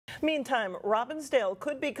Meantime, Robbinsdale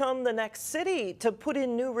could become the next city to put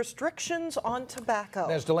in new restrictions on tobacco.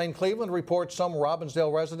 As Delane Cleveland reports, some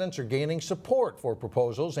Robbinsdale residents are gaining support for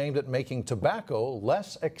proposals aimed at making tobacco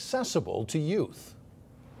less accessible to youth.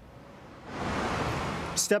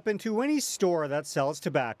 Step into any store that sells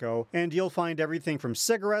tobacco and you'll find everything from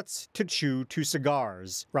cigarettes to chew to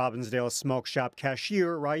cigars. Robbinsdale Smoke Shop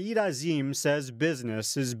cashier Raed Azem says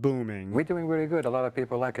business is booming. We're doing really good. A lot of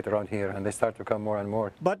people like it around here and they start to come more and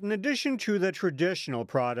more. But in addition to the traditional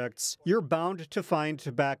products, you're bound to find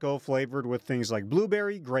tobacco flavored with things like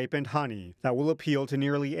blueberry, grape, and honey that will appeal to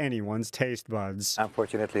nearly anyone's taste buds.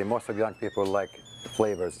 Unfortunately, most of young people like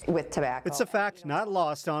flavors with tobacco. It's a fact not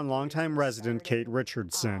lost on longtime resident Kate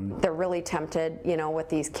Richardson. They're really tempted, with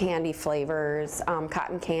these candy flavors,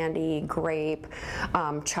 cotton candy, grape,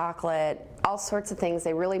 chocolate, all sorts of things.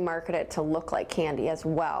 They really market it to look like candy as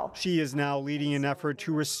well. She is now leading an effort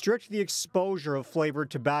to restrict the exposure of flavored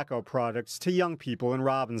tobacco products to young people in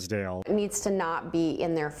Robbinsdale. It needs to not be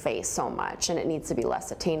in their face so much, and it needs to be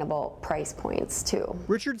less attainable price points too.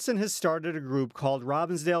 Richardson has started a group called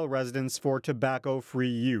Robbinsdale Residents for Tobacco-Free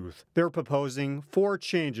Youth. They're proposing 4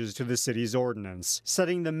 changes to the city's ordinance,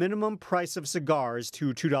 setting the minimum price of cigars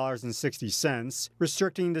to $2.60,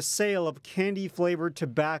 restricting the sale of candy-flavored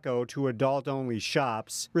tobacco to adult-only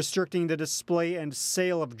shops, restricting the display and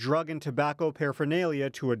sale of drug and tobacco paraphernalia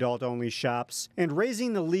to adult-only shops, and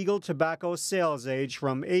raising the legal tobacco sales age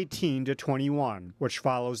from 18 to 21, which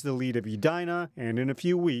follows the lead of Edina and, in a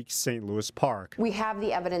few weeks, St. Louis Park. We have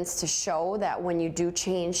the evidence to show that when you do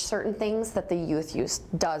change certain things, that the youth use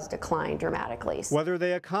does decline dramatically. Whether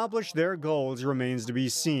they accomplish their goals remains to be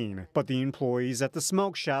seen, but the employees at the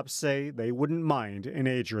smoke shop say they wouldn't mind an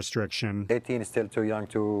age restriction. 18 is still too young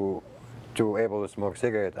to able to smoke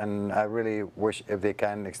cigarette, and I really wish if they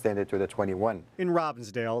can extend it to the 21. In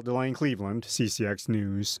Robbinsdale, Delane Cleveland, CCX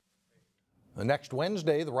News. Next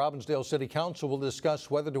Wednesday, the Robbinsdale City Council will discuss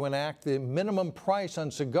whether to enact the minimum price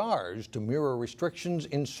on cigars to mirror restrictions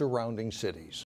in surrounding cities.